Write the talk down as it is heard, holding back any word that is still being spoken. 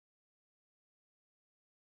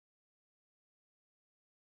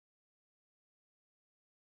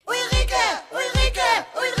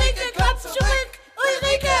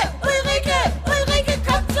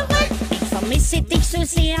vermisse dich so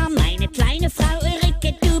sehr, meine kleine Frau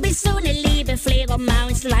Ulrike, du bist so eine liebe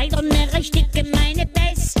Fledermaus. Leider eine richtig gemeine,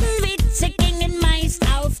 besten Witze gingen meist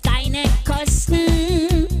auf deine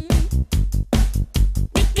Kosten.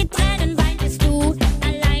 Dicke Tränen weintest du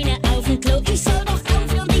alleine auf dem Klo. Ich soll doch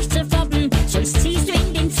aufhören, dich zu foppen, sonst ziehst du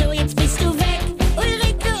in den Zoo. Jetzt bist du weg,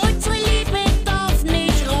 Ulrike, unsere Liebe darf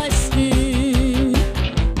nicht rosten.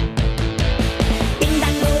 Ding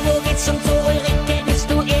dang, wo geht's zum Zoo, Ulrike, bist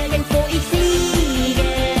du irgendwo? Ich fliege,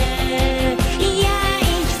 ja,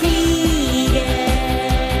 ich fliege,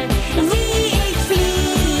 wie ich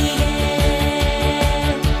fliege.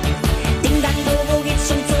 Ding dang, wo geht's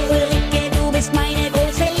zum Zoo, Ulrike, du bist meine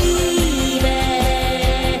große Liebe.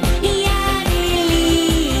 Ja, die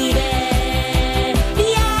Liebe,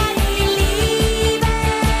 ja, die Liebe.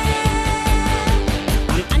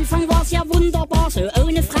 Am Anfang war's ja wunderbar, so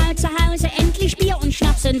ohne Frau zu Hause. Endlich Bier und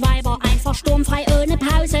Schnaps und Weiber, einfach sturmfrei ohne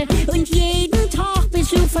Pause. Und jeden Tag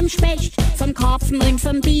Besuch vom Specht, vom Karpfen und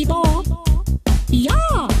vom Biber.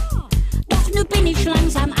 Ja, doch nu bin ich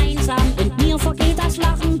langsam einsam und mir vergeht das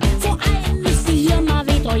Lachen. Vor allem müsste hier mal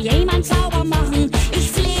wieder jemand sauber machen.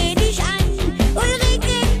 Ich fleh dich an,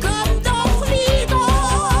 Ulrike, komm doch wieder.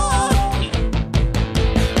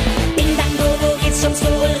 Ding dang, wo geht's zum Zoo,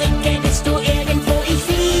 Ulrike, bist du irgendwo? Ich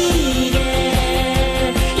fliege,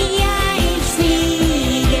 ja, ich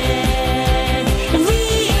fliege,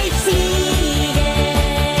 wie ich fliege.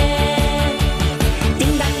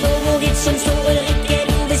 Ding dang, wo geht's zum Zoo, Ulrike,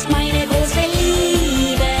 du bist meine große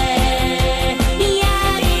Liebe. Ja,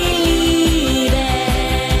 die Liebe,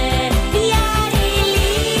 ja, die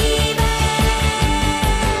Liebe.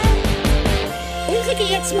 Ulrike,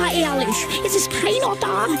 jetzt mal ehrlich, es ist keiner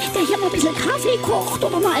da, der hier mal ein bisschen Kaffee kocht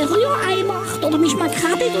oder mal ein Rührei macht oder mich mal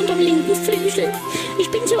krabbelt unter dem linken Flügel. Ich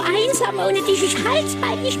bin so einsam ohne dich, ich halt's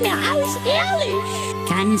bald nicht mehr aus, ehrlich.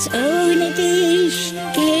 Ganz ohne dich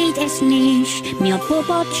geht es nicht, mir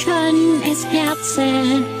puppert schon das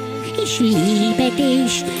Herze. Ich liebe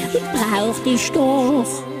dich und brauch dich doch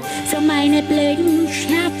für meine blöden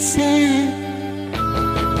Scherze.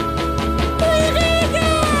 Ulrike!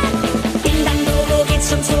 Ding dang, wo geht's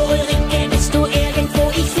zum Zoo, Ulrike, bist du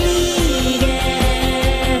irgendwo? Ich fliege,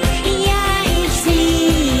 ja, ich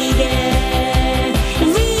fliege,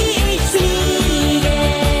 wie ich fliege.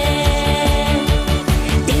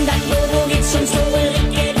 Ding dang, wo geht's zum Zoo,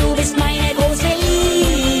 Ulrike, du bist meine große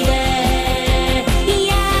Liebe.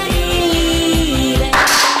 Ja, die Liebe.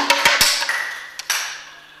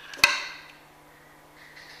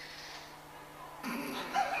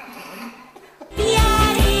 Ja,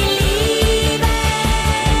 die Liebe.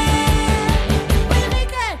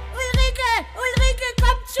 Ulrike,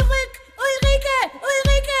 komm zurück. Ulrike,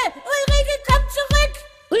 komm zurück.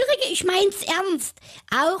 Ulrike, ich mein's ernst.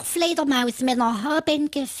 Auch Fledermausmänner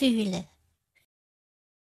haben Gefühle.